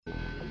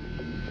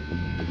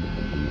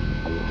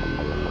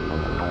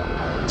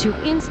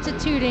to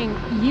instituting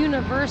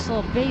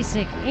universal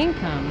basic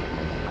income,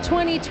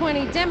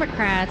 2020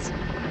 Democrats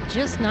are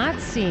just not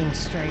seeing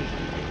straight.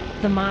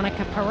 The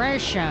Monica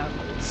Perez Show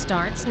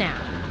starts now.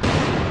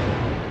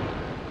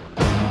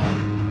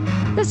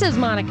 This is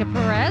Monica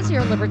Perez,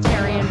 your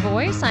libertarian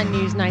voice on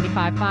News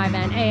 95.5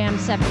 and AM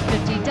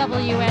 750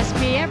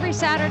 WSB. Every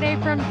Saturday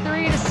from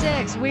 3 to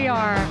 6, we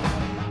are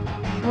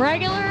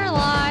regular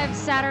live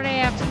Saturday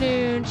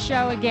afternoon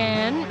show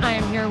again. I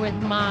am here with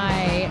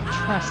my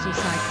trusty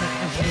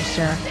sidekick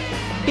producer,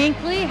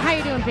 Binkley. How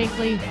you doing,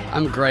 Binkley?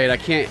 I'm great. I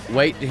can't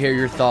wait to hear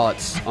your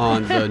thoughts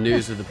on the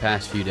news of the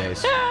past few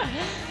days.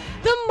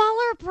 The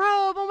Mueller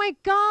probe. Oh my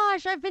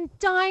gosh. I've been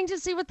dying to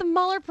see what the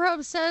Mueller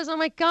probe says. Oh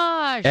my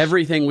gosh.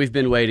 Everything we've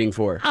been waiting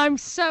for. I'm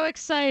so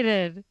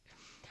excited.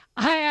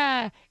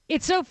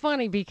 It's so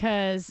funny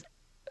because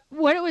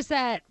what was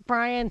that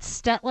Brian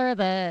Stelter,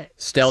 the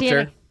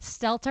Stelter?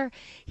 Stelter.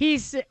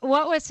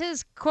 What was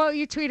his quote?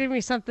 You tweeted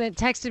me something,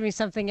 texted me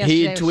something yesterday.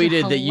 He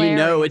tweeted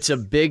that it's a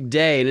big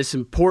day and it's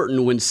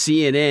important when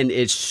CNN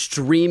is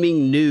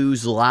streaming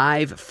news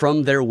live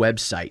from their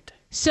website.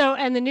 So,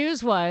 and the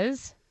news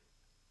was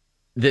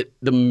that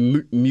the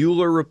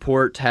Mueller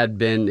report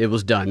it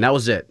was done. That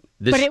was it.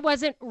 But it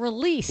wasn't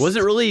released.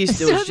 Wasn't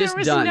released. It was just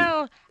done. There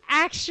was no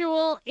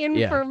actual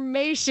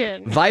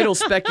information. Yeah. Vital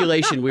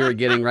speculation we were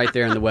getting right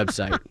there on the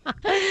website.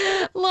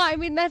 Well, I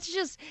mean, that's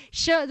just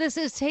this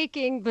is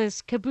taking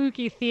this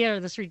kabuki theater,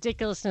 this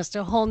ridiculousness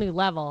to a whole new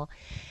level.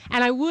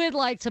 And I would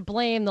like to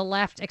blame the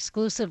left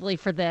exclusively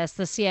for this,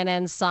 the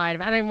CNN side.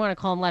 I don't even want to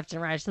call them left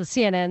and right, the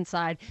CNN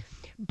side.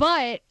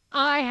 But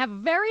I have a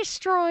very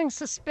strong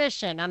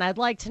suspicion, and I'd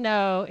like to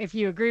know if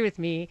you agree with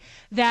me,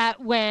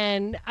 that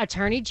when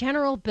Attorney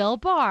General Bill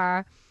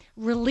Barr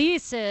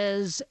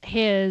releases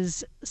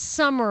his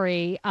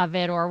summary of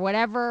it or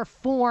whatever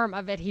form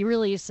of it he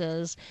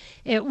releases,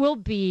 it will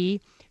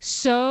be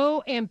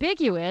so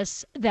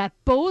ambiguous that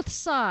both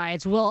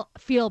sides will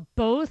feel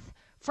both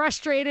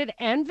frustrated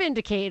and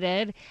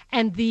vindicated,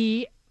 and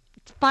the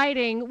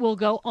fighting will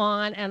go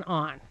on and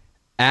on.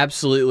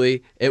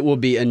 Absolutely. It will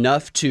be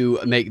enough to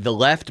make the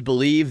left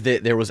believe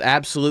that there was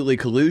absolutely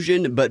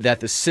collusion, but that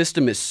the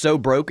system is so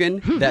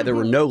broken that there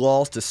were no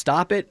laws to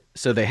stop it,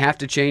 so they have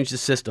to change the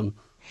system.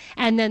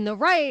 And then the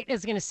right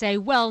is going to say,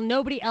 well,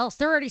 nobody else,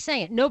 they're already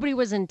saying it, nobody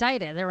was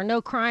indicted. There were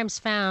no crimes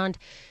found.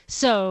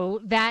 So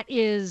that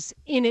is,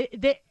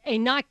 a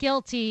not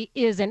guilty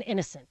is an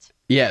innocent.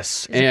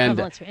 Yes. Is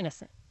equivalent to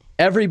innocent.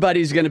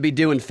 Everybody's going to be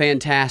doing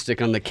fantastic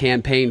on the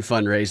campaign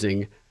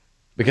fundraising.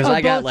 Because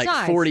I got like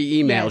sides.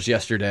 40 emails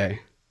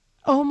yesterday.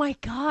 Oh my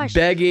gosh.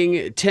 Begging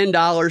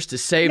 $10 to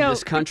save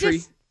this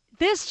country.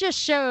 This just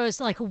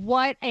shows like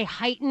what a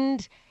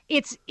heightened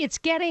it's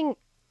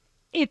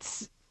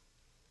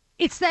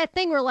that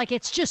thing where like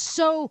it's just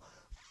so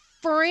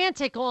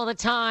frantic all the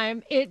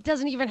time. It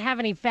doesn't even have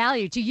any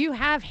value. Do you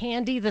have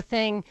handy the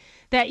thing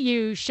that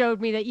you showed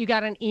me that you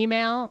got an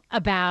email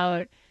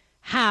about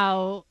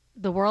how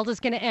the world is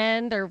going to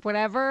end or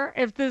whatever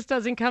if this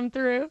doesn't come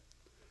through?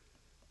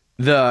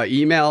 The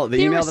email that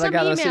I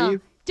got to send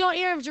you? Don't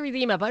you have to read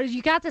the email, but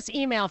you got this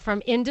email from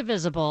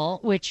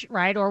Indivisible,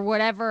 or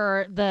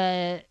whatever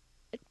the...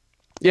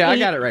 Yeah, I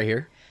got it right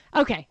here.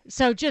 Okay,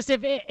 so just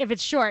if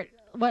it's short,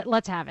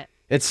 let's have it.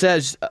 It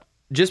says,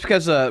 just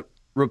because a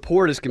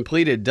report is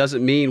completed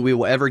doesn't mean we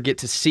will ever get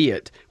to see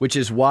it, which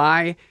is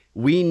why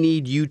we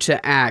need you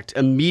to act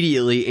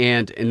immediately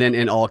and then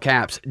in all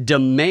caps,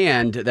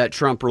 demand that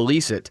Trump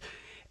release it.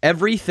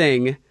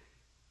 Everything...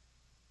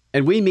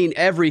 And we mean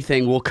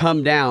everything will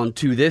come down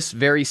to this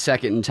very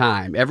second in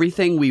time.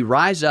 Everything we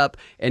rise up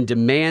and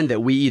demand that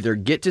we either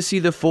get to see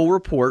the full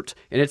report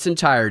in its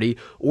entirety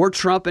or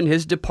Trump and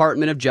his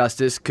Department of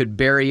Justice could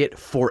bury it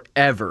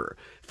forever.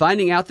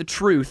 Finding out the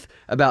truth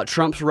about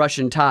Trump's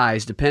Russian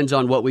ties depends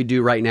on what we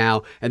do right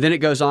now. And then it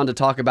goes on to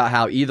talk about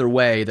how either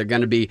way they're going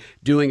to be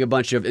doing a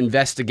bunch of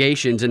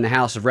investigations in the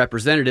House of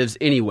Representatives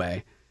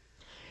anyway.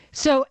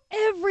 So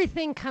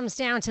everything comes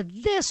down to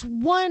this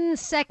 1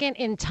 second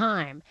in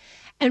time.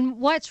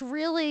 And what's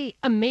really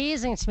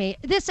amazing to me,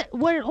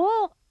 it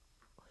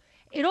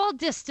all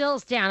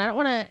distills down. I don't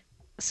want to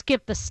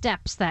skip the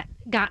steps that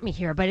got me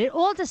here, but it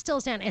all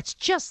distills down. It's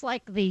just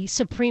like the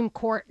Supreme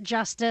Court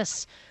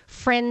justice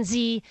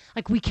frenzy.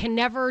 Like we can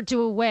never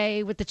do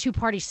away with the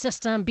two-party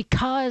system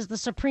because the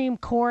Supreme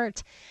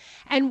Court.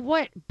 And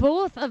what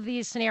both of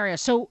these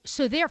scenarios, so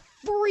they're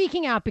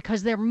freaking out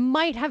because there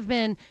might have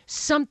been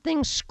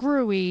something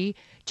screwy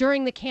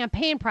during the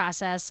campaign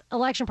process,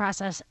 election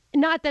process.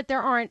 Not that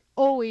there aren't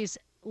always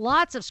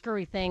lots of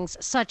screwy things,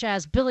 such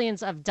as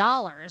billions of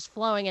dollars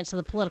flowing into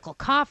the political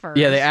coffers.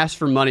 Yeah, they asked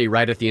for money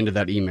right at the end of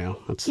that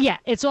email. Yeah,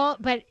 it's all,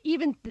 but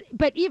even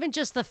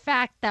just the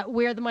fact that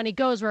where the money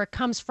goes, where it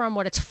comes from,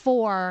 what it's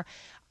for,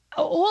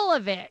 all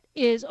of it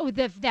is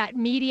that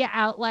media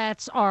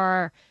outlets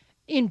are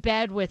in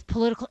bed with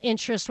political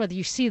interests, whether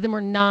you see them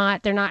or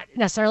not. They're not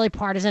necessarily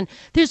partisan.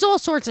 There's all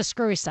sorts of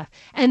screwy stuff.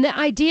 And the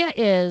idea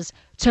is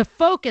to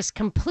focus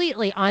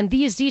completely on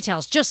these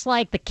details, just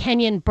like the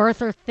Kenyan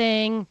birther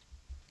thing,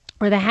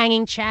 or the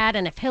hanging Chad.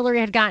 And if Hillary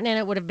had gotten in,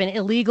 it would have been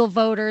illegal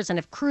voters. And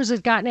if Cruz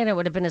had gotten in, it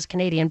would have been his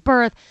Canadian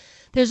birth.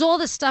 There's all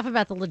this stuff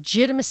about the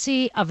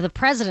legitimacy of the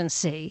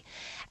presidency.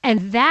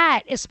 And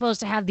that is supposed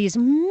to have these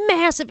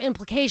massive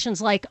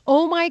implications like,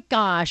 oh my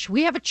gosh,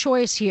 we have a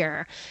choice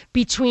here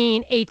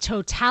between a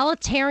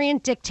totalitarian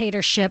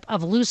dictatorship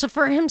of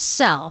Lucifer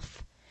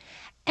himself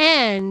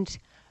and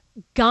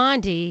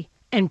Gandhi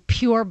and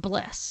pure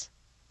bliss.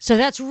 So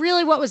that's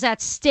really what was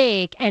at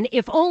stake. And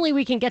if only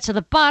we can get to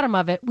the bottom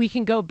of it, we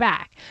can go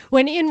back.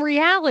 When in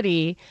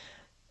reality,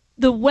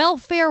 the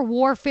welfare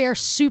warfare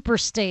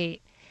superstate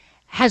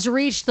has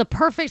reached the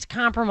perfect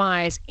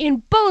compromise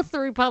in both the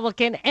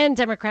Republican and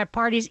Democrat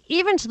parties,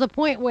 even to the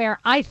point where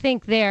I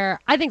think the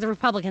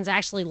Republicans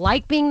actually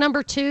like being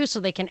number two, so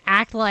they can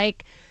act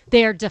like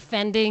they're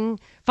fighting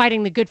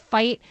the good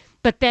fight.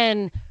 But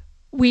then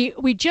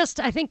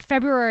I think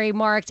February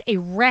marked a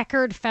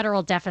record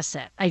federal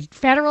deficit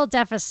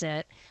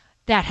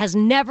that has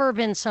never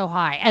been so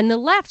high. And the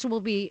left will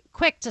be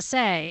quick to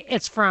say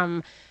it's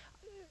from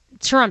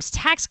Trump's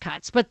tax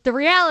cuts. But the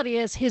reality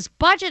is his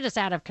budget is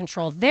out of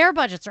control. Their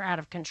budgets are out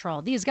of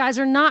control. These guys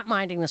are not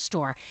minding the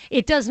store.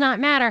 It does not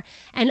matter.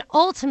 And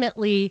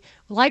ultimately,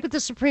 like with the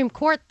Supreme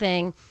Court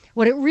thing,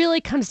 what it really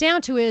comes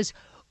down to is,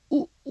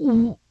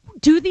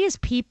 do these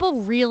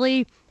people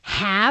really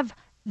have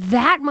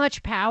that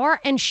much power?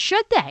 And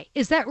should they?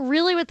 Is that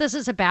really what this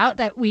is about?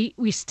 That we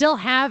still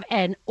have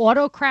an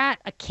autocrat,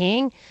 a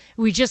king?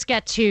 We just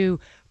get to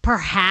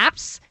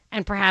perhaps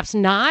and perhaps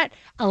not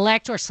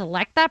elect or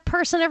select that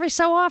person every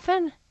so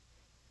often?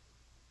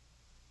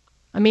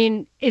 I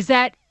mean, is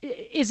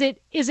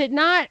it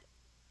not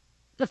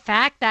the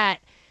fact that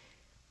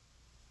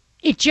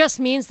it just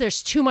means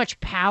there's too much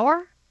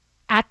power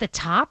at the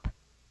top?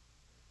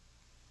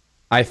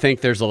 I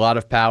think there's a lot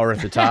of power at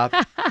the top,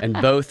 and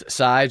both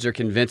sides are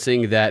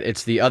convincing that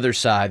it's the other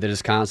side that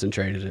has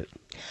concentrated it.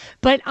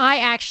 But I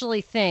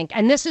actually think,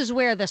 and this is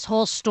where this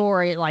whole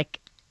story,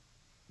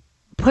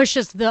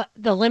 pushes the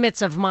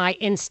limits of my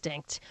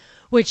instinct,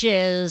 which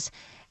is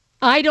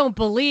I don't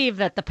believe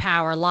that the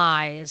power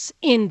lies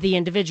in the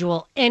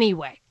individual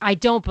anyway. I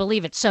don't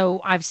believe it. So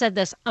I've said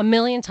this a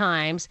million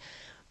times,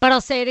 but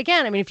I'll say it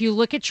again. I mean, if you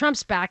look at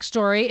Trump's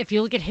backstory, if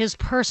you look at his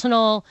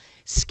personal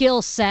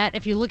skill set,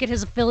 if you look at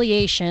his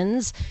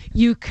affiliations,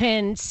 you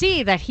can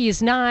see that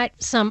he's not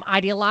some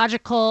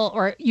ideological,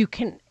 or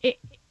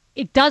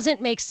it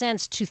doesn't make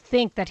sense to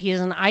think that he is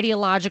an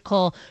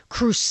ideological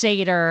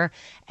crusader,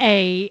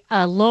 a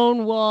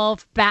lone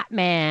wolf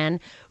Batman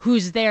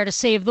who's there to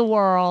save the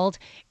world.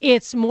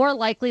 It's more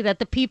likely that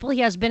the people he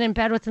has been in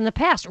bed with in the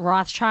past,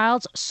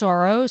 Rothschilds,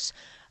 Soros,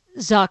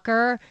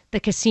 Zucker, the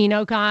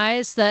casino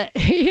guys, the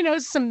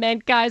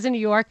cement guys in New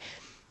York,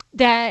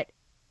 going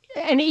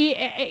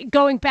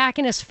back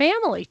in his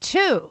family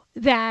too,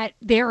 that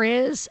there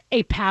is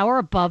a power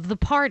above the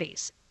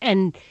parties,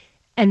 and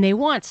they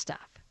want stuff.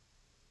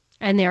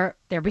 And they're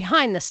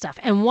behind this stuff.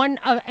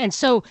 And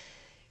so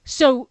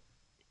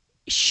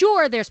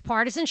sure, there's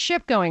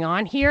partisanship going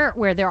on here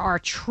where there are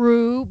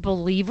true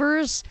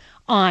believers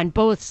on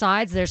both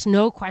sides. There's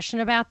no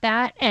question about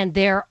that. And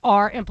there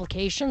are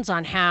implications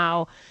on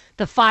how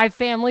the five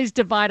families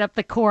divide up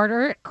the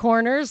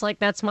corners. Like,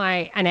 that's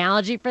my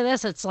analogy for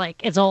this. It's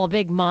like it's all a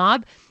big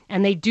mob,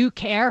 and they do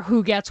care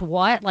who gets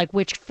what, like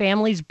which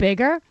family's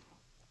bigger.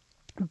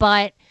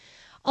 But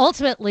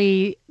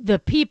ultimately, the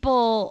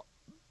people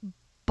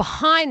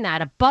behind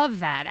that, above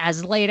that,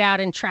 as laid out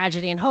in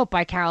Tragedy and Hope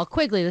by Carol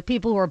Quigley, the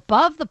people who are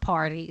above the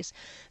parties,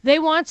 they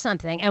want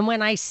something. And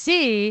when I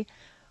see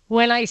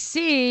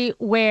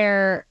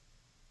where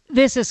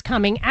this is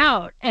coming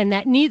out and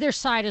that neither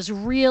side is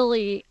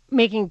really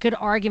making a good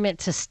argument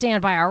to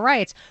stand by our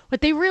rights,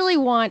 what they really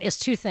want is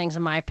two things,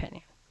 in my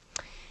opinion.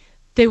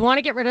 They want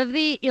to get rid of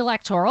the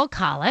Electoral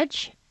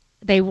College.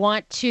 They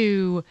want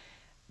to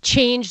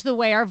change the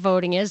way our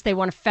voting is. They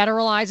want to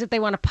federalize it. They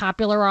want to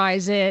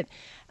popularize it.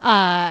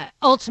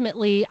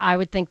 Ultimately, I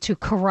would think to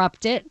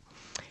corrupt it.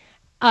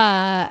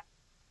 And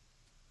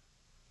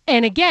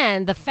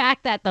again, the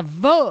fact that the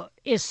vote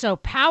is so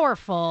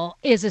powerful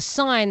is a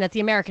sign that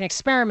the American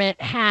experiment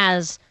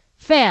has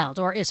failed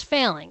or is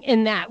failing,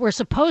 in that we're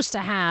supposed to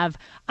have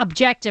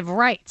objective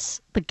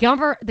rights. The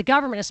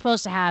government is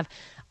supposed to have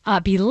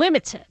be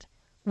limited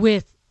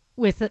with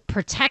the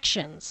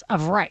protections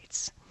of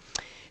rights.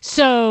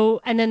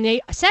 So, and then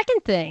the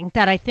second thing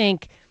that I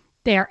think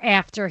they're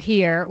after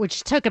here,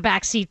 which took a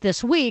backseat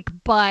this week,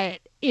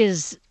 but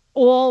is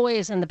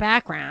always in the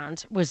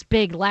background, was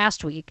big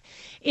last week,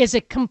 is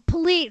a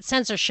complete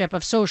censorship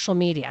of social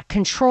media,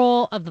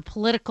 control of the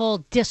political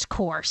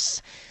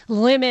discourse,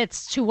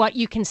 limits to what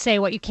you can say,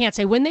 what you can't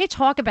say. When they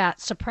talk about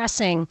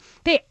suppressing,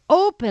 they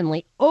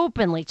openly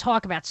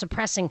talk about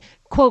suppressing,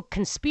 quote,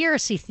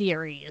 conspiracy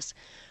theories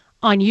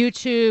on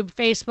YouTube,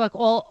 Facebook,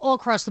 all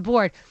across the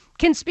board.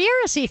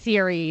 Conspiracy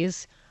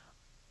theories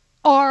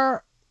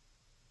are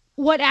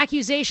what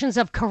accusations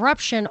of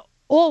corruption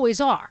always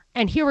are.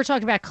 And here we're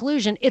talking about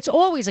collusion. It's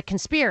always a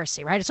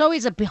conspiracy, right? It's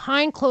always a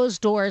behind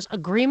closed doors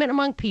agreement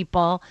among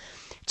people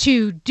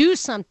to do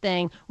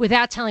something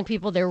without telling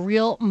people their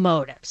real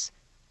motives.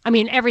 I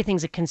mean,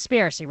 everything's a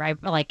conspiracy,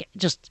 right? Like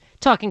just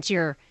talking to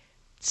your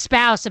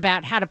spouse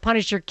about how to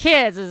punish your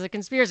kids is a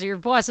conspiracy. Your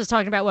boss is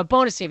talking about what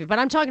bonus to give you. But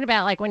I'm talking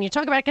about, like, when you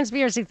talk about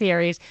conspiracy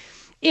theories,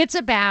 it's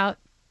about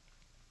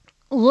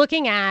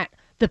looking at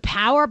the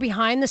power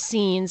behind the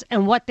scenes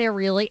and what they're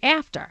really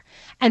after.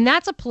 And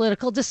that's a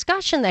political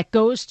discussion that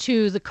goes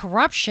to the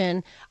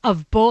corruption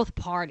of both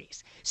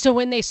parties. So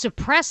when they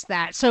suppress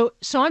that, so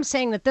I'm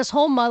saying that this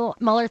whole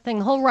Mueller thing,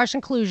 the whole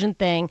Russian collusion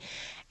thing,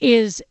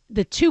 is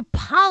the two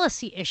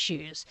policy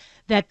issues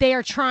that they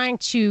are trying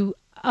to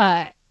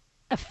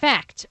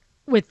affect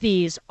with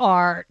these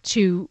are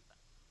to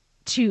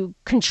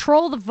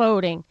control the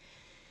voting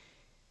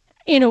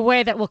in a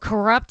way that will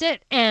corrupt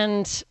it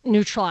and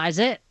neutralize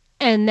it,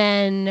 and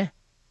then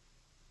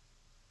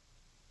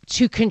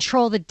to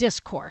control the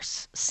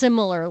discourse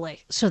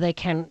similarly so they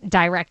can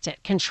direct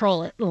it,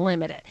 control it,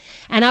 limit it.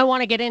 And I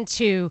want to get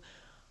into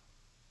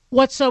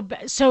what's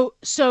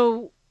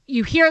so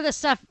you hear this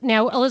stuff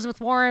now. Elizabeth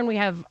Warren, we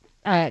have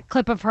a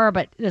clip of her,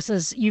 but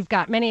you've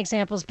got many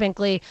examples,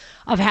 Binkley,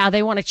 of how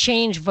they want to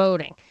change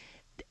voting,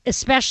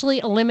 especially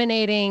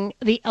eliminating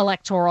the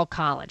Electoral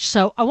College.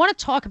 So I want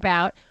to talk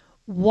about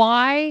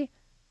why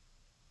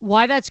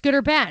that's good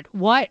or bad.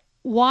 Why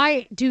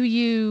do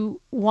you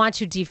want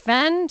to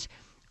defend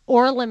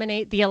or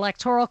eliminate the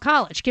Electoral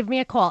College? Give me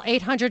a call,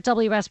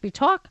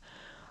 800-WSB-TALK,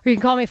 or you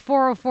can call me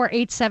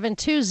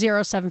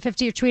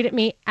 404-872-0750 or tweet at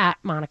me at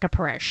Monica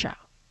Perez Show.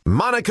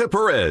 Monica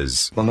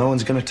Perez. Well, no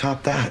one's going to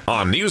top that.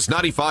 On News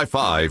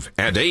 95.5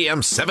 and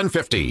AM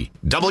 750,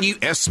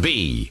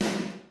 WSB.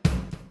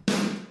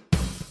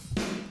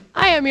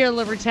 I am your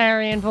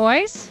libertarian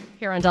voice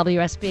here on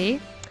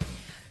WSB.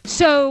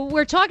 So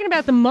we're talking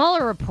about the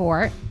Mueller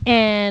report,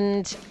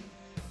 and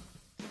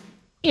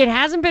it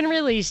hasn't been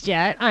released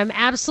yet. I'm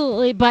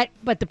absolutely, but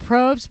the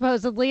probe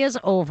supposedly is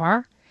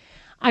over.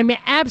 I'm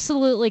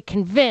absolutely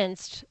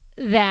convinced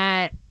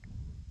that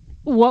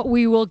what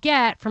we will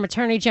get from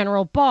Attorney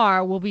General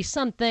Barr will be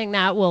something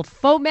that will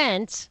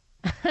foment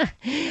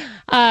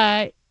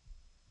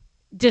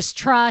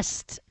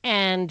distrust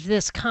and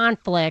this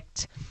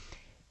conflict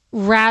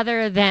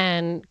rather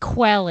than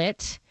quell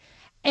it.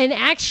 And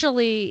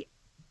actually,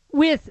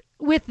 with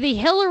the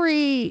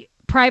Hillary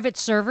private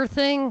server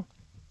thing,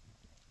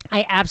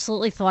 I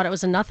absolutely thought it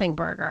was a nothing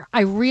burger.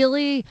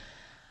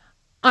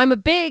 I'm a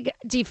big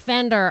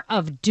defender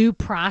of due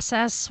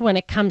process when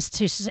it comes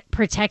to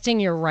protecting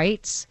your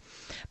rights.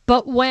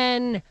 But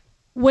when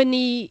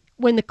the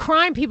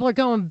crime people are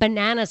going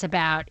bananas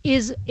about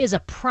is a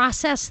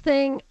process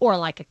thing or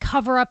like a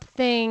cover-up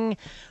thing,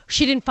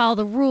 she didn't follow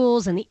the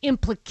rules and the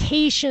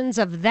implications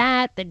of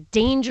that, the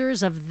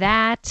dangers of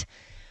that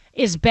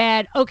is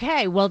bad.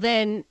 Okay, well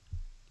then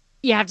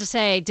you have to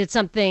say, did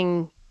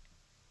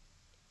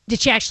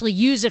she actually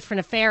use it for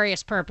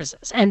nefarious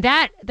purposes? And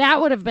that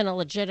would have been a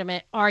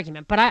legitimate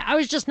argument. But I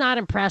was just not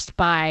impressed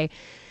by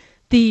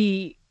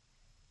the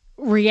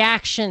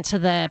reaction to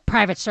the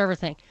private server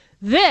thing.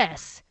 There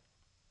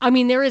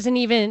isn't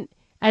even,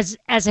 as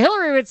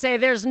Hillary would say,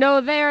 there's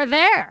no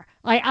there.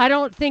 Like, I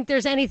don't think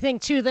there's anything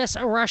to this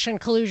Russian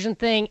collusion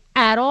thing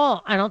at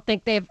all. I don't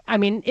think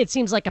it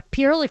seems like a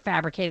purely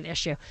fabricated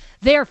issue.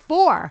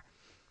 Therefore,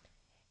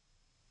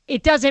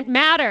 it doesn't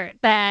matter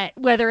that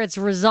whether it's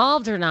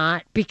resolved or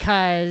not,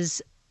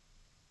 because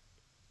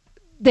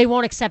they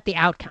won't accept the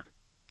outcome.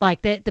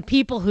 Like the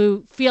people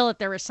who feel that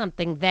there is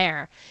something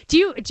there.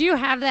 Do you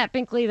have that,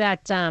 Binkley,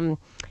 that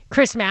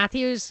Chris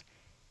Matthews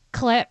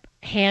clip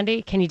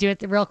handy? Can you do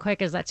it real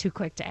quick? Is that too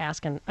quick to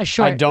ask? And a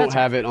short. I don't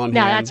have it on hand.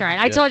 No, that's all right.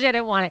 I told you I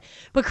didn't want it.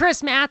 But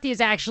Chris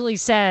Matthews actually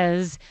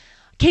says,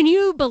 can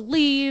you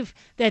believe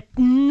that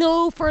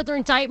no further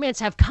indictments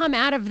have come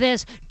out of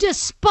this,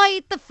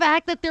 despite the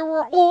fact that there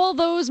were all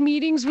those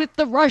meetings with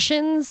the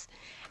Russians?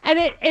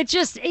 And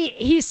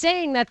he's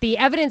saying that the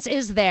evidence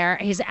is there.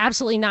 He's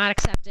absolutely not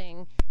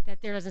accepting that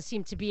there doesn't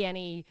seem to be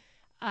any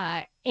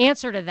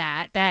answer to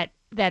that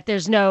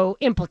there's no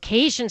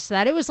implications to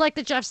that. It was like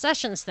the Jeff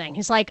Sessions thing.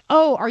 He's like,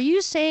 oh, are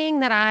you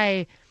saying that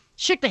I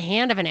shook the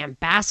hand of an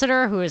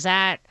ambassador who was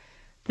at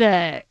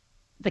the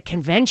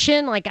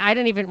convention? Like, I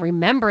didn't even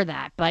remember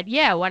that. But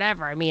yeah,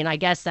 whatever. I mean, I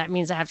guess that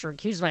means I have to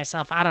recuse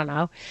myself. I don't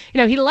know.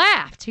 He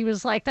laughed. He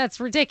was like, that's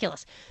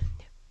ridiculous.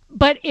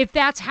 But if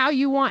that's how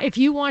if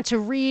you want to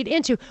read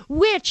into,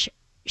 which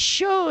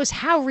shows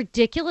how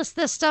ridiculous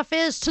this stuff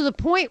is, to the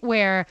point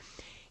where,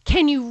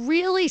 can you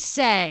really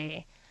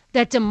say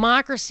that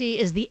democracy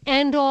is the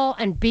end all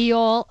and be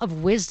all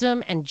of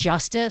wisdom and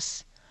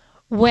justice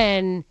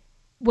when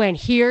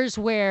here's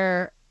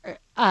where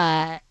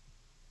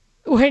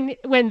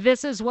when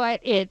this is what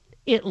it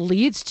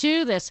leads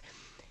to, this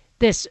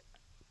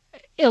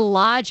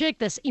illogic,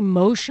 this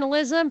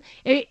emotionalism?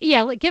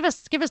 Give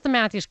us the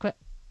Matthews clip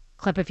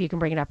if you can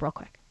bring it up real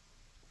quick.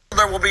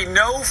 There will be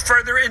no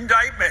further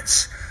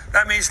indictments.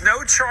 That means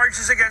no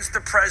charges against the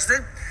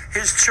president,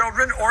 his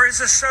children, or his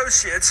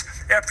associates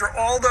after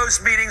all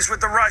those meetings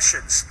with the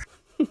Russians.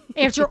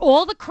 After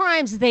all the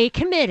crimes they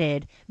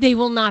committed, they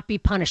will not be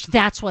punished.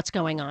 That's what's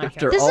going on After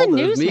here. This all is a those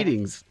newsman.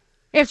 meetings.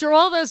 After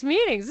all those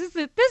meetings, this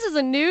is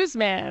a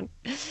newsman.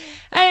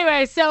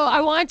 Anyway, so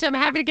I'm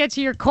happy to get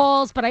to your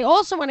calls, but I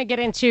also want to get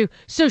into,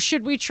 so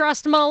should we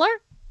trust Mueller?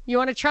 You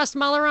want to trust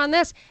Mueller on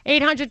this?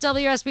 800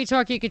 WSB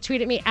Talk. You can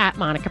tweet at me at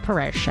Monica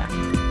Perez Show.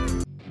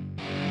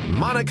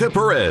 Monica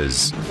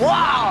Perez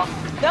Wow,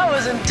 that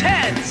was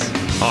intense.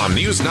 on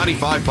News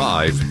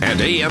 95.5 and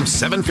AM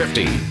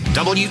 750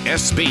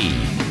 WSB.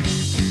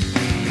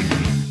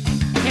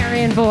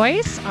 Carrion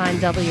Voice on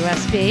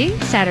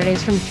WSB,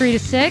 Saturdays from 3 to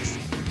 6.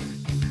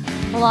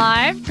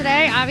 Live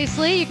today,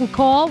 obviously, you can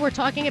call. We're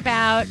talking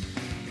about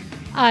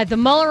the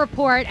Mueller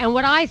report and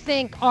what I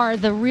think are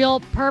the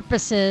real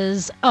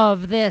purposes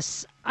of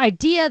this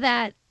idea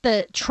that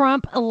the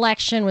Trump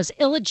election was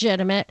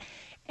illegitimate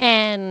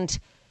and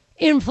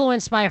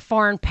influenced by a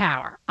foreign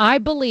power. I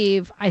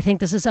think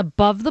this is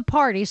above the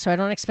party, so I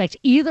don't expect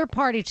either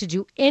party to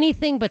do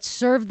anything but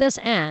serve this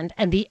end,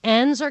 and the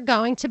ends are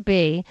going to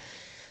be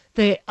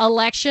the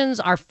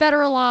elections are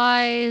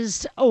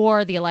federalized,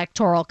 or the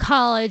Electoral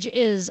College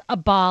is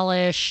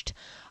abolished,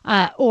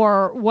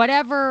 or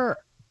whatever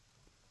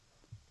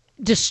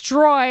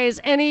destroys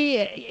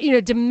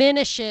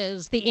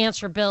diminishes the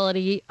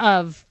answerability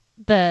of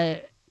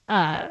the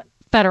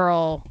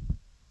federal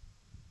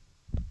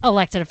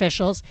elected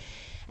officials.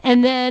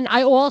 And then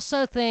I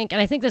also think,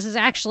 and I think this is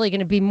actually going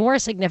to be more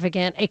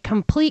significant, a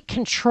complete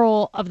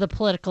control of the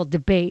political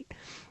debate,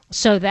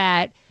 so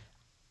that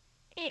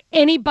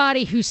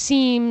anybody who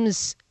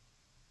seems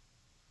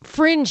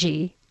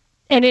fringy,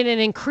 and in an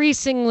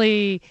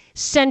increasingly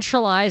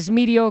centralized,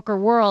 mediocre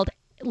world,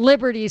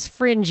 liberty's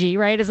fringy,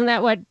 right? Isn't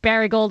that what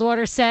Barry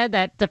Goldwater said?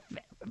 That the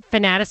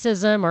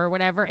fanaticism or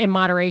whatever, in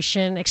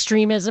moderation,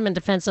 extremism in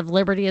defense of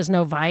liberty is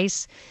no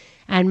vice,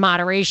 and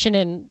moderation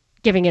and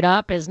giving it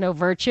up is no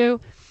virtue.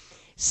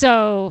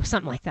 So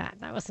something like that.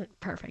 That wasn't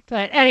perfect.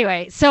 But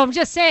anyway, so I'm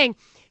just saying,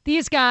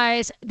 these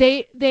guys,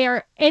 they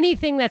are,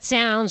 anything that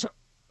sounds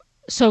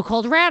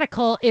so-called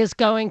radical is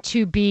going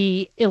to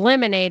be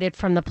eliminated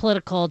from the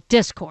political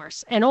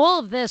discourse. And all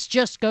of this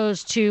just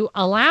goes to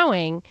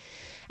allowing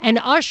and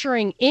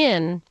ushering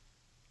in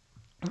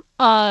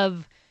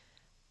of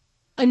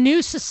a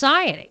new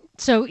society.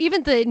 So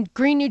even the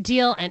Green New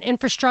Deal and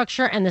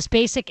infrastructure and this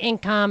basic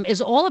income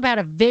is all about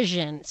a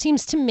vision,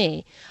 seems to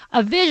me,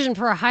 a vision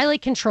for a highly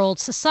controlled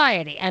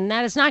society. And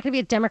that is not going to be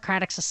a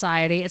democratic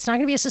society. It's not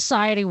going to be a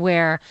society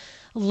where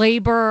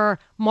labor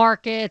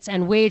markets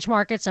and wage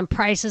markets and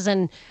prices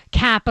and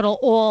capital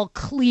all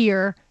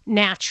clear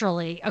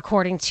naturally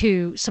according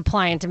to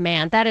supply and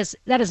demand. That is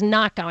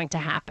not going to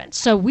happen.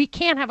 So we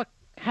can't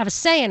have a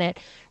say in it,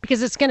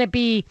 because it's going to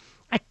be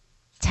a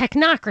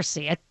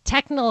technocracy, a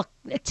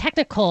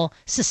technical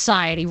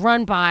society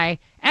run by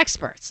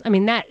experts. I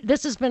mean,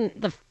 this has been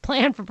the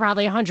plan for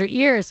probably 100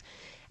 years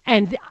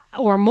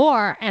or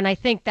more, and I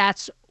think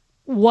that's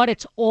what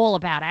it's all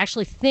about. I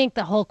actually think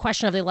the whole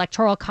question of the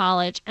Electoral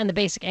College and the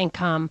basic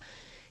income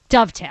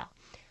dovetail.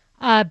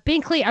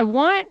 Binkley, I'm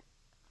going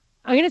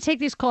to take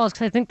these calls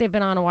because I think they've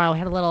been on a while. We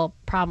had a little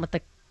problem with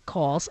the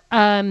calls.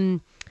 I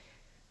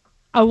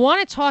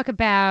want to talk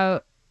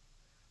about,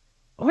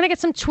 I want to get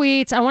some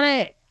tweets.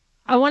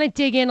 I want to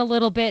dig in a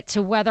little bit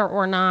to whether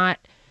or not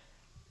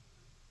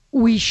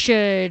we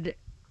should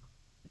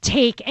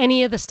take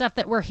any of the stuff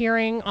that we're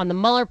hearing on the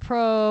Mueller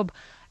probe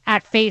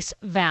at face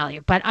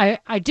value. But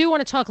I do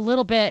want to talk a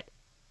little bit,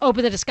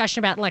 open the discussion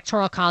about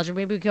Electoral College, and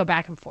maybe we go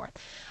back and forth.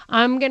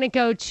 I'm going to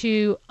go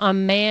to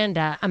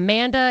Amanda.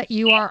 Amanda,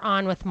 you are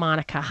on with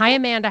Monica. Hi,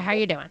 Amanda. How are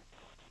you doing?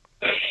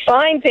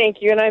 Fine, thank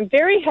you. And I'm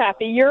very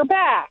happy you're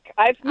back.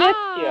 I've missed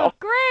you.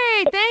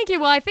 Great. Thank you.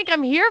 Well, I think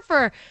I'm here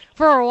for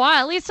a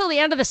while, at least till the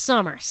end of the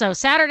summer. So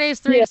Saturdays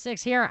 3 to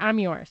 6 here. I'm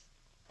yours.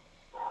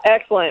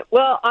 Excellent.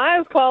 Well, I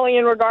was calling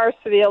in regards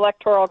to the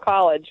Electoral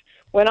College.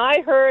 When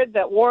I heard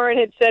that Warren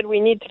had said we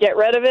need to get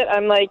rid of it,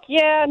 I'm like,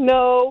 yeah,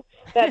 no,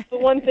 that's the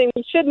one thing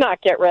we should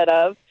not get rid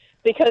of,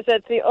 because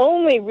that's the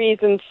only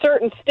reason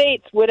certain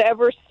states would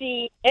ever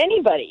see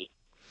anybody.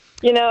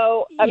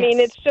 I mean,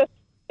 it's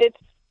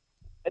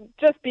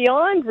just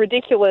beyond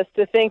ridiculous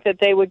to think that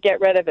they would get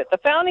rid of it. The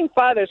Founding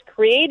Fathers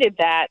created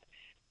that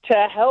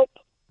to help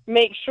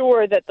make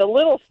sure that the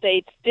little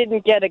states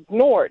didn't get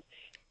ignored.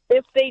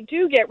 If they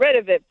do get rid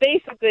of it,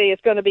 basically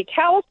it's going to be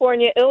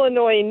California,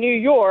 Illinois, New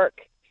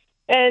York,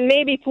 and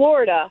maybe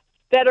Florida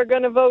that are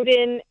going to vote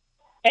in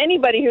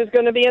anybody who's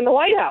going to be in the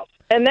White House.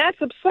 And that's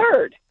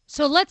absurd.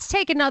 So let's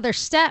take another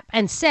step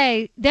and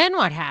say, then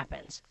what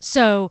happens?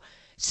 So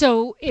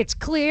it's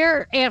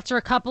clear after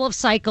a couple of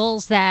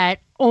cycles that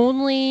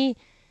only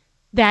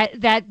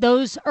that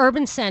those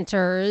urban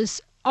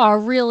centers are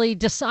really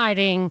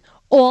deciding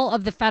all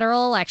of the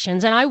federal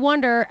elections. And I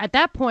wonder at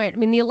that point, I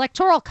mean, the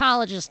Electoral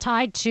College is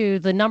tied to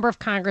the number of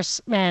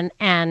congressmen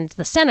and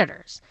the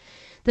senators.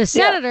 The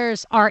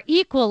senators are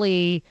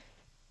equally,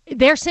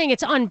 they're saying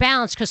it's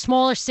unbalanced because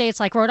smaller states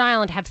like Rhode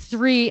Island have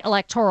 3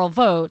 electoral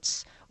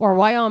votes, or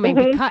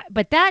Wyoming.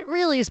 But that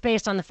really is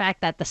based on the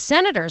fact that the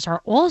senators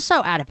are also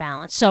out of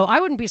balance. So I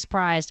wouldn't be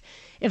surprised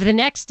if the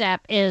next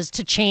step is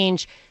to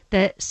change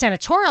the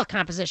senatorial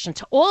composition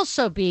to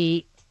also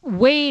be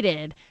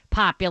weighted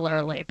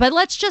popularly. But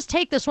let's just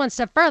take this one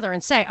step further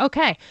and say,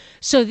 okay,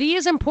 so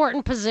these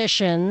important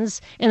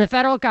positions in the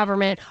federal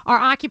government are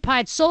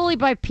occupied solely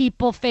by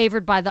people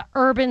favored by the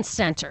urban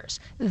centers.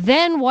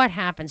 Then what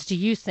happens, do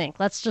you think?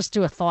 Let's just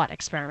do a thought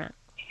experiment.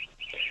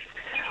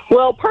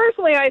 Well,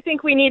 personally, I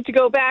think we need to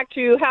go back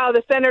to how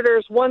the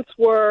senators once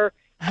were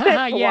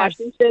sent to Yes.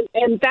 Washington,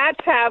 and that's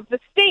have the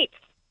states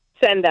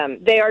send them.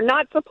 They are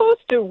not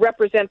supposed to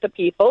represent the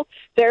people.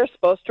 They're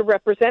supposed to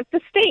represent the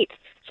states.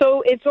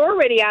 So it's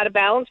already out of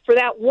balance for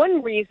that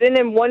one reason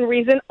and one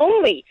reason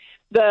only.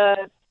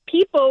 The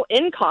people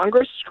in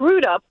Congress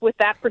screwed up with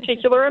that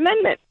particular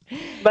amendment.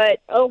 But,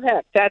 oh,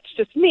 heck, that's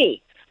just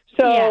me.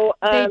 So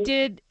yeah, they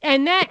did,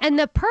 and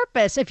the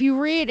purpose. If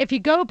you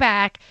go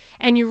back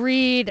and you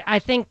read, I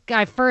think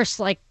I first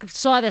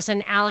saw this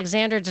in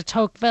Alexander de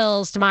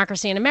Tocqueville's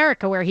Democracy in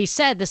America, where he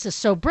said this is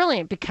so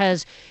brilliant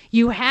because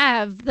you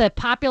have the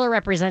popular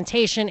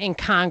representation in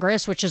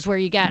Congress, which is where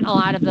you get a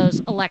lot of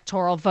those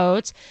electoral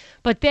votes,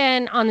 but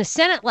then on the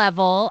Senate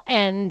level,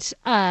 and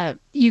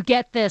you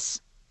get this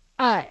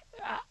a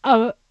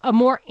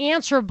more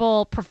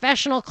answerable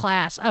professional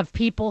class of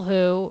people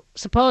who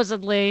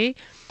supposedly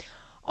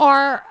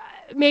are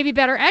maybe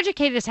better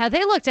educated is how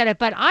they looked at it.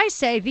 But I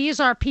say these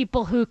are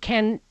people who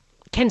can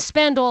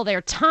spend all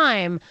their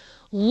time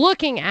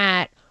looking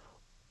at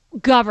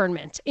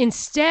government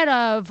instead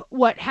of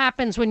what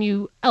happens when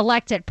you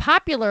elect it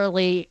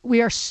popularly.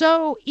 We are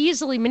so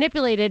easily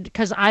manipulated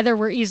because either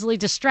we're easily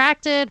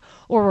distracted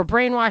or we're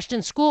brainwashed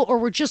in school or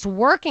we're just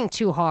working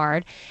too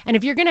hard. And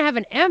if you're going to have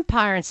an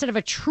empire instead of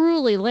a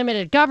truly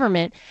limited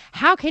government,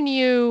 how can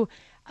you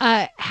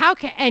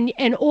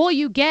and all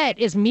you get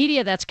is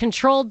media that's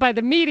controlled by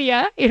the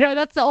media,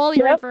 that's all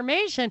your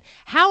information.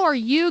 How are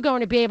you going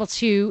to be able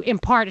to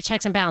impart a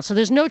checks and balance? So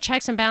there's no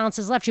checks and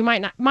balances left. You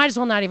might as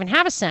well not even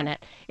have a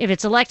Senate if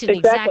it's elected the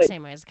exact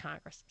same way as the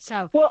Congress.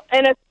 So well,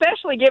 and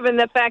especially given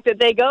the fact that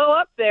they go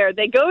up there,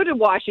 they go to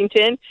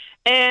Washington,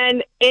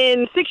 and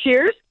in 6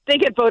 years they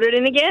get voted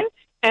in again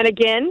and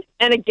again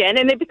and again,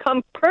 and they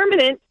become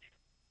permanent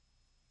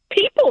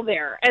people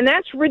there, and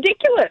that's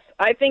ridiculous.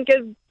 I think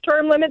is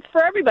term limits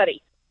for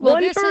everybody. Well,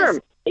 One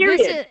term.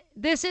 Period.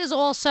 This is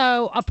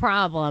also a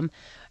problem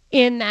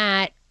in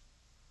that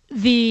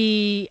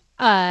the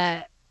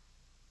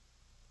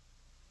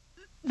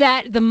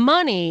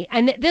money,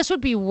 and this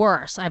would be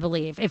worse, I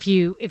believe, if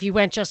you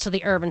went just to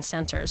the urban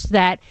centers,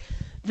 that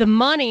the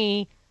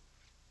money,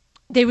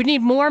 they would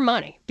need more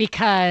money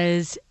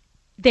because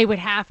they would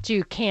have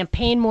to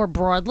campaign more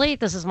broadly.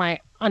 This is my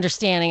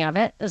understanding of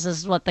it. This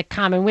is what the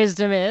common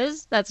wisdom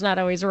is. That's not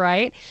always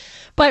right.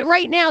 But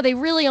right now, they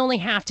really only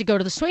have to go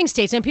to the swing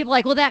states. And people are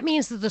like, well, that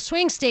means that the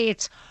swing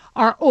states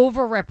are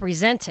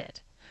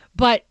overrepresented.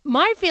 But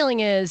my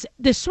feeling is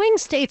the swing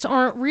states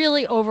aren't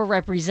really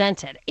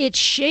overrepresented. It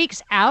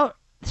shakes out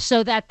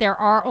so that there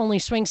are only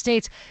swing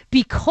states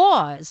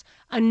because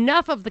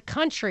enough of the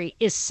country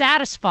is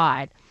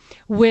satisfied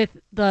with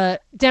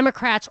the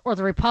Democrats or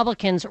the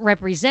Republicans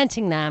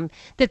representing them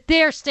that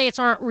their states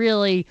aren't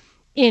really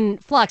in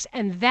flux.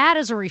 And that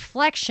is a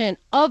reflection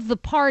of the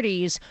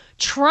parties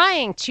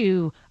trying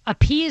to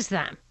appease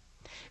them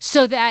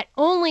so that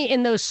only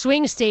in those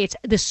swing states,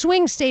 the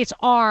swing states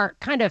are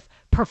kind of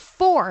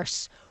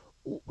perforce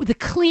the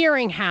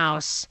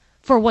clearinghouse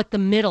for what the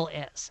middle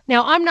is.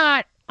 Now, I'm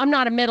not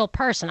a middle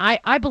person.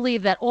 I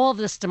believe that all of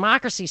this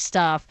democracy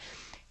stuff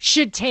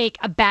should take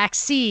a back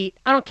seat.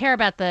 I don't care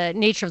about the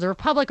nature of the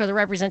republic or the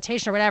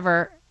representation or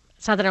whatever.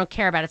 It's not that I don't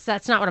care about it.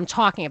 That's not what I'm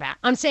talking about.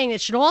 I'm saying it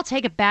should all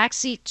take a back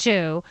seat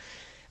to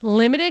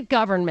limited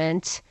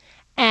government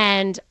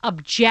and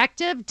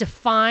objective,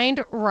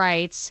 defined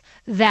rights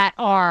that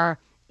are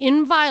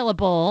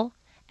inviolable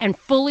and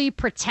fully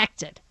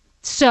protected.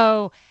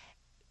 So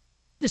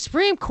the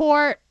Supreme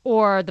Court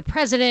or the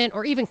president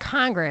or even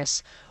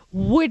Congress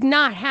would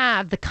not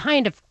have the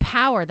kind of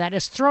power that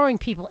is throwing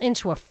people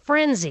into a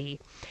frenzy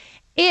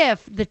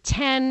if the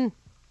 10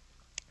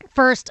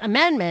 First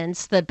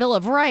Amendments, the Bill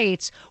of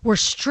Rights, were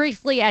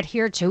strictly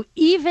adhered to.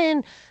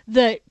 Even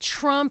the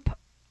Trump,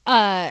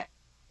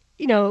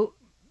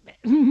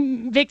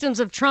 victims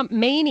of Trump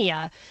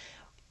mania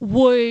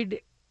would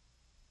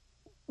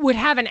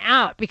have an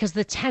out because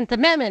the 10th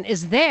Amendment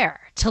is there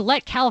to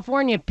let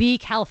California be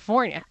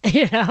California,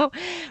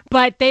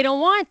 but they don't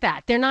want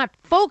that. They're not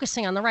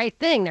focusing on the right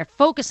thing. They're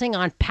focusing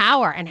on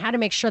power and how to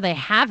make sure they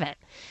have it.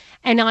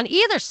 And on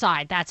either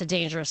side, that's a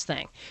dangerous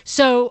thing.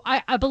 So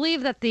I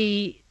believe that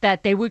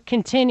they would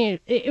continue.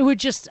 It would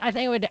just, I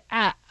think it would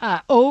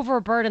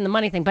overburden the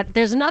money thing. But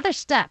there's another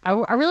step I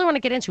really want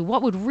to get into.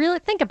 What would really,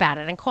 think about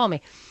it and call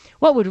me,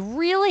 what would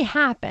really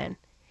happen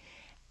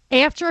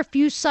after a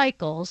few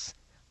cycles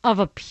of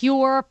a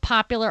pure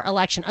popular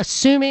election,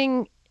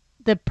 assuming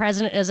the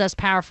president is as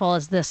powerful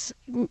as this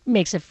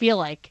makes it feel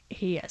like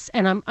he is.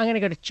 And I'm going to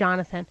go to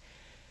Jonathan.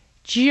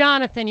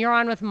 Jonathan, you're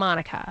on with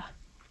Monica.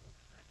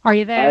 Are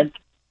you there?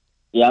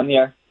 Yeah, I'm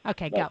here.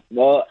 Okay, go.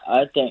 Well,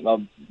 I think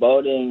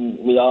voting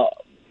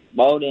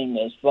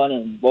is fun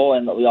and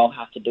boring, but we all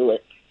have to do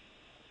it.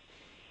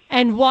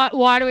 And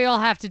why do we all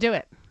have to do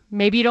it?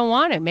 Maybe you don't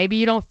want to. Maybe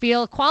you don't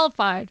feel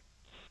qualified.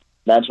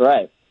 That's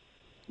right.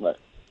 But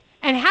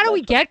and how do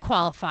we get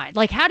qualified?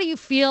 Like, how do you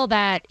feel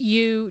that do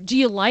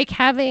you like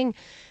having,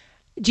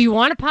 do you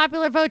want a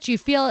popular vote? Do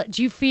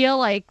you feel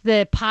like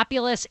the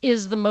populace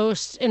is the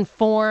most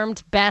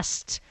informed,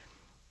 best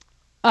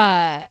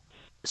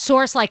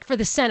source, like for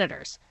the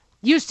senators?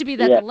 Used to be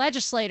that the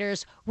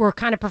legislators were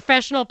kind of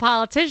professional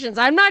politicians.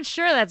 I'm not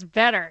sure that's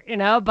better,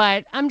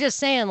 but I'm just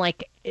saying,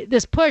 like,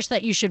 this push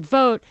that you should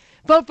vote.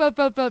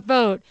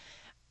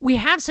 We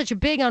have such a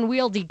big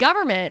unwieldy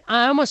government.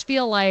 I almost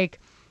feel like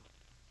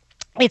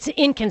it's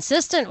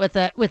inconsistent with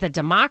a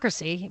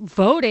democracy.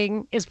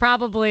 Voting is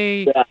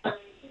probably,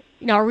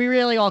 are we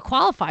really all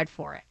qualified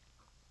for it?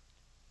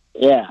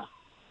 Yeah.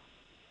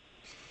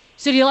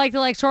 So do you like the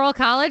Electoral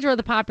College or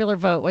the popular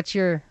vote? What's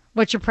your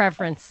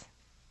preference?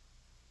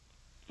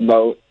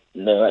 Vote,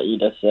 what you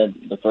just said,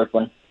 the first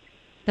one.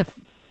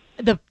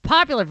 The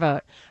popular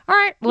vote. All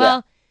right.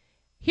 Well,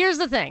 here's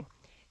the thing.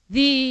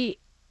 The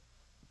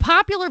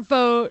popular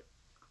vote,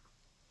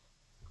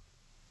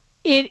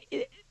 the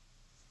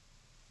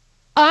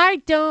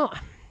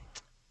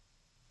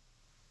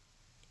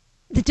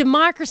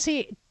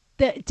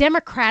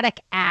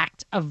democratic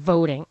act of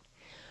voting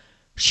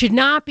should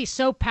not be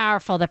so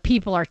powerful that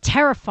people are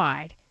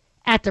terrified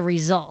at the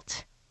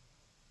result.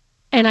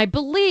 And I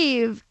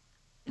believe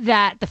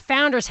that the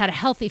founders had a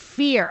healthy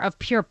fear of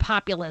pure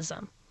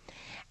populism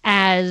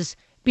as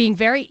being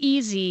very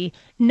easy,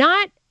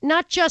 not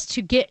just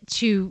to get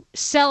to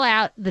sell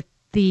out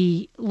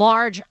the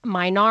large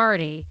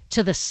minority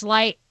to the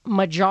slight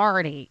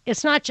majority.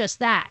 It's not just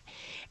that.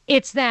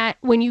 It's that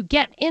when you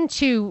get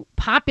into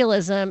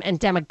populism and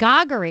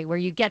demagoguery, where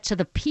you get to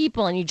the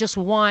people and you just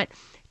want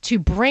to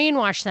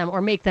brainwash them or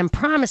make them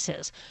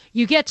promises,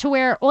 you get to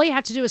where all you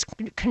have to do is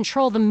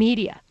control the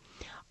media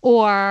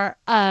or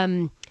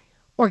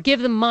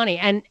give them money.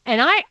 And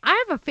I'm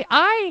going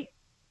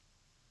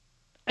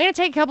to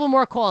take a couple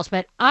more calls,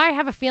 but I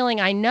have a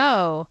feeling I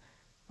know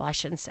I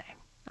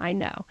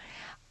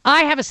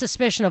have a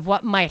suspicion of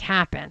what might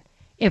happen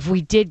if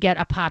we did get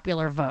a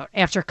popular vote.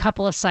 After a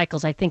couple of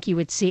cycles, I think you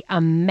would see a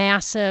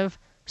massive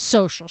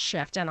social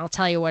shift, and I'll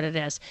tell you what it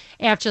is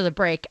after the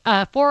break.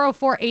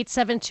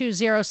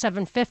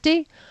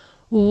 404-872-0750,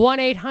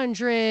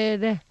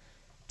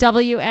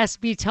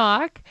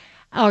 1-800-WSB-TALK,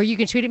 or you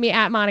can tweet at me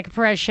at Monica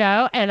Perez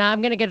Show, and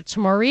I'm going to get it to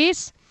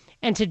Maurice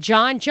and to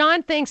John.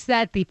 John thinks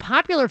that the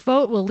popular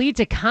vote will lead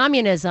to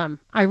communism.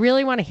 I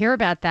really want to hear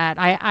about that.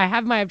 I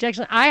have my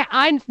objection.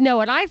 I know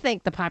what I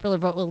think the popular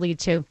vote will lead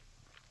to.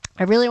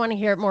 I really want to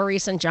hear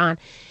Maurice and John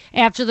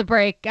after the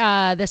break.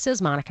 This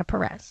is Monica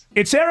Perez.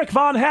 It's Eric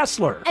Von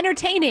Hassler.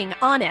 Entertaining,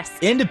 honest,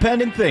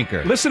 independent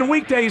thinker. Listen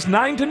weekdays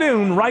 9 to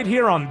noon right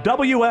here on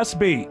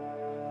WSB.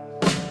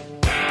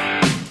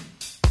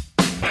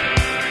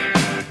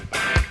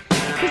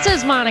 This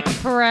is Monica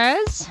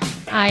Perez.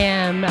 I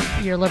am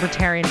your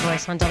libertarian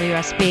voice on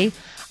WSB.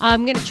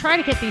 I'm going to try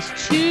to get these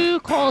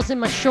 2 calls in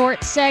my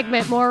short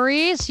segment.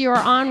 Maurice, you're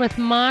on with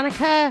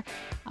Monica.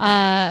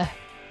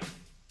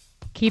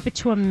 Keep it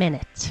to a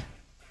minute.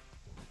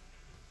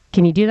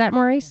 Can you do that,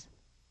 Maurice?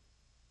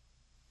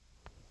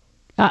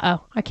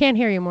 Uh-oh. I can't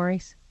hear you,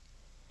 Maurice.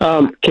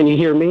 Can you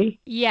hear me?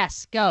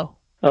 Yes, go.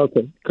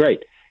 Okay,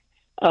 great.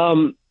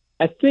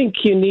 I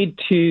think you need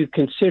to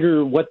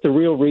consider what the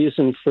real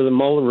reason for the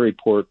Mueller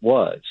report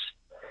was.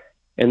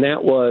 And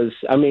that was,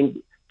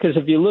 because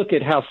if you look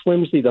at how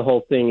flimsy the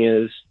whole thing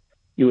is,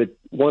 you would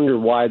wonder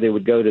why they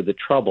would go to the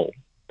trouble,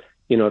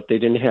 if they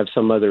didn't have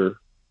some other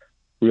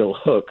real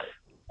hook.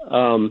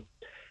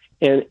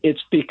 And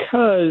it's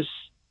because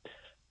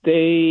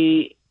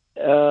they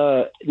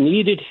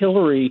needed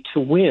Hillary to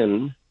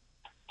win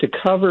to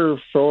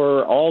cover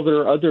for all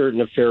their other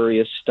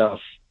nefarious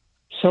stuff,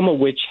 some of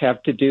which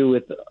have to do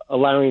with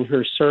allowing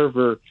her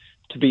server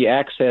to be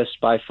accessed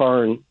by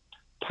foreign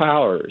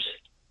powers,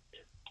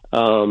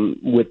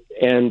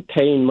 and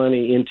paying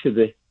money into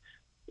the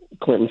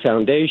Clinton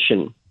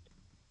Foundation.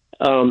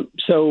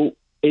 So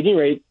at any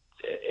rate,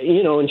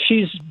 and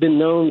she's been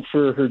known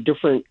for her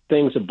different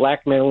things of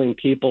blackmailing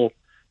people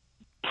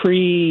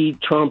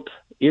pre-Trump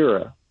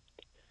era.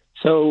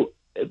 So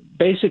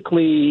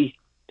basically,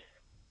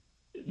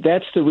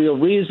 that's the real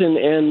reason.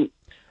 And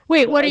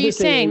wait, what are you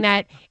saying?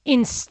 That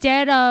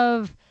instead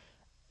of,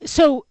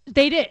 so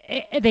they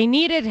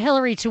needed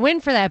Hillary to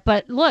win for that,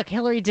 but look,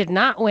 Hillary did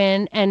not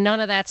win, and none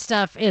of that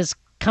stuff is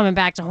coming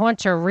back to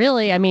haunt her,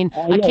 really. A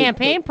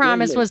campaign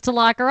promise was to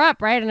lock her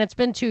up, right? And it's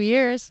been 2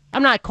 years.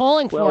 I'm not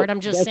calling for it.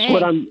 I'm just saying.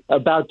 That's what I'm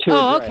about to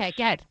address.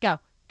 Okay, go.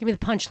 Give me the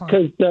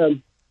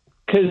punchline.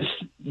 Because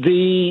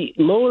the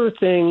Mueller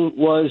thing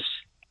was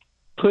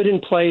put in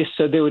place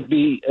so there would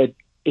be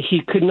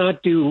he could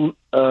not do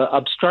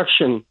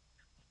obstruction.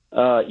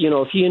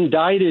 If he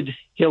indicted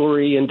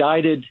Hillary,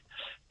 indicted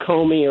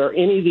Comey, or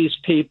any of these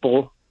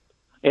people,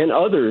 and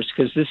others,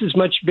 because this is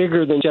much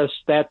bigger than just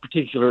that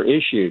particular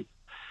issue,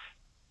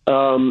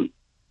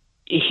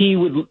 he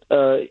would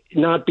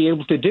not be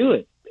able to do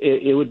it.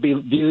 It would be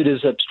viewed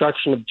as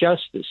obstruction of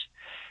justice.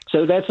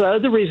 So that's the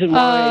other reason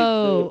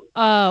why.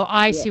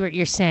 I see what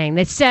you're saying.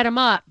 They set him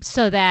up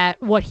so that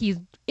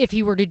if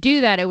he were to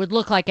do that, it would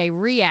look like a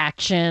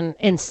reaction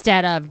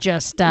instead of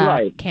just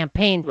a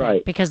campaign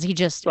thing, because he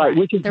just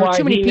which is there were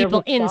too many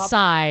people never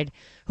inside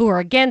who are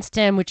against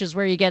him, which is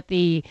where you get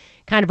the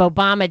kind of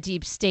Obama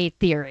deep state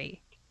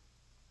theory.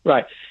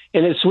 Right,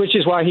 and which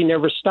is why he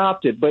never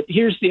stopped it. But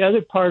here's the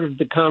other part of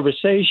the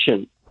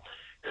conversation: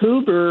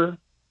 Huber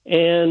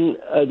and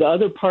the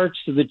other parts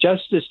of the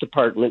Justice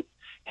Department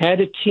had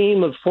a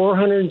team of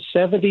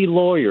 470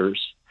 lawyers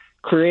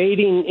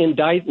creating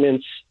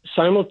indictments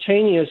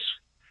simultaneous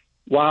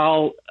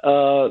while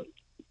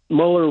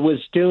Mueller was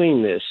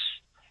doing this.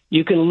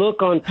 You can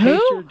look on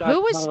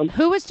Pacer.com.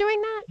 Who was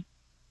doing that?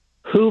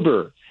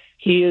 Huber.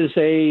 He is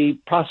a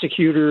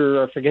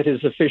prosecutor. I forget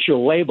his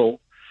official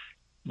label,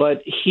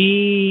 but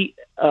he,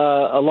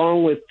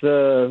 along with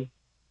the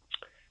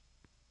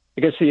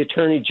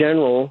Attorney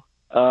General,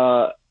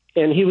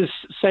 and he was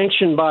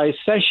sanctioned by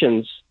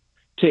Sessions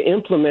to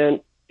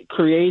implement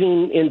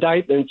creating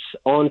indictments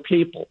on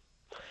people.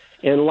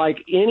 And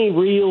like any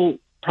real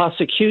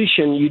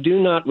prosecution, you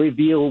do not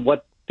reveal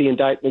what the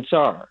indictments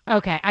are.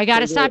 Okay, I got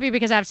to stop you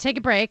because I have to take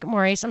a break,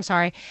 Maurice. I'm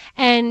sorry.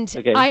 And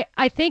okay.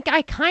 I think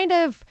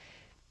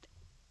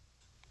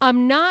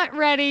I'm not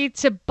ready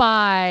to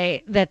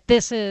buy that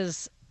this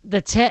is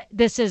the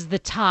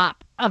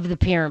top of the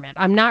pyramid.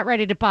 I'm not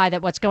ready to buy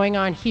that what's going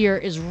on here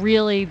is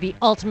really the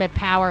ultimate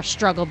power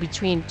struggle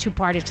between two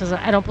parties, because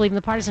I don't believe in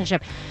the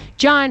partisanship.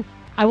 John,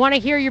 I want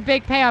to hear your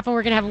big payoff, and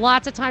we're going to have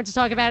lots of time to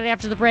talk about it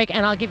after the break,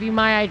 and I'll give you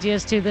my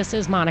ideas too. This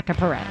is Monica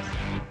Perez.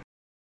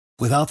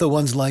 Without the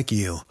ones like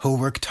you, who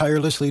work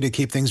tirelessly to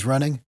keep things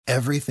running,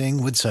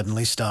 everything would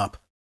suddenly stop.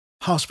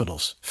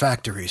 Hospitals,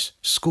 factories,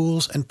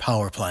 schools, and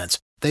power plants,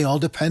 they all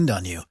depend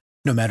on you.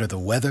 No matter the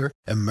weather,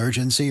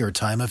 emergency, or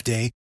time of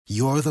day,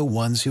 you're the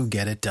ones who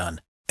get it done.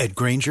 At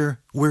Grainger,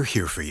 we're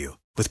here for you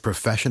with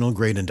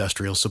professional-grade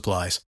industrial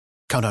supplies.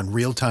 Count on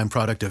real-time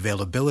product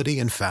availability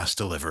and fast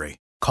delivery.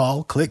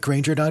 Call, click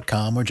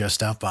Grainger.com, or just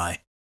stop by.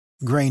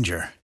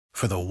 Grainger,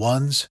 for the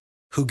ones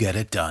who get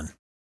it done.